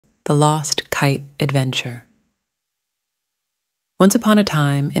The Lost Kite Adventure. Once upon a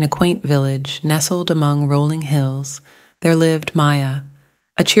time, in a quaint village nestled among rolling hills, there lived Maya,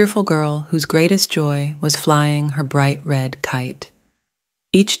 a cheerful girl whose greatest joy was flying her bright red kite.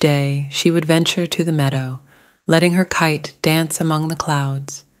 Each day she would venture to the meadow, letting her kite dance among the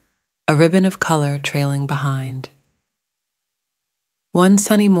clouds, a ribbon of color trailing behind. One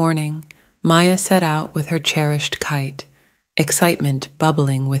sunny morning, Maya set out with her cherished kite, excitement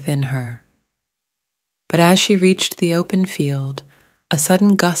bubbling within her. But as she reached the open field, a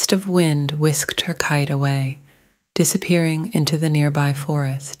sudden gust of wind whisked her kite away, disappearing into the nearby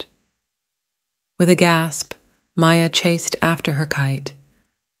forest. With a gasp, Maya chased after her kite,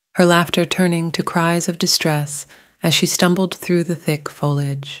 her laughter turning to cries of distress as she stumbled through the thick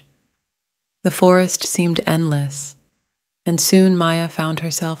foliage. The forest seemed endless, and soon Maya found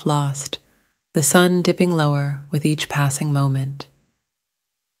herself lost, the sun dipping lower with each passing moment.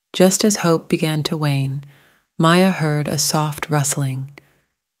 Just as hope began to wane, Maya heard a soft rustling.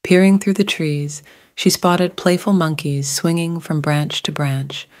 Peering through the trees, she spotted playful monkeys swinging from branch to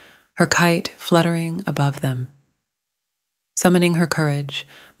branch, her kite fluttering above them. Summoning her courage,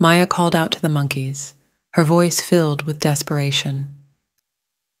 Maya called out to the monkeys, her voice filled with desperation.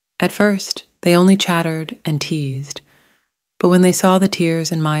 At first, they only chattered and teased, but when they saw the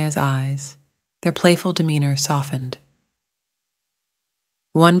tears in Maya's eyes, their playful demeanor softened.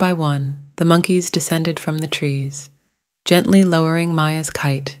 One by one, the monkeys descended from the trees, gently lowering Maya's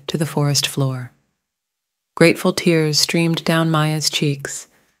kite to the forest floor. Grateful tears streamed down Maya's cheeks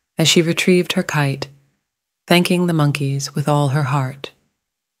as she retrieved her kite, thanking the monkeys with all her heart.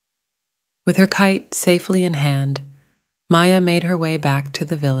 With her kite safely in hand, Maya made her way back to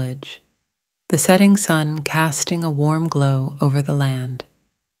the village, the setting sun casting a warm glow over the land.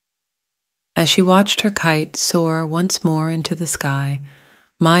 As she watched her kite soar once more into the sky,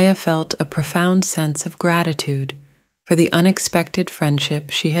 Maya felt a profound sense of gratitude for the unexpected friendship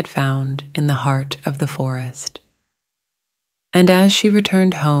she had found in the heart of the forest. And as she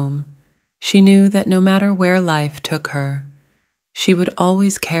returned home, she knew that no matter where life took her, she would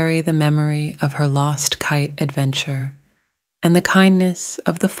always carry the memory of her lost kite adventure and the kindness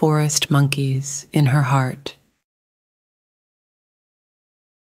of the forest monkeys in her heart.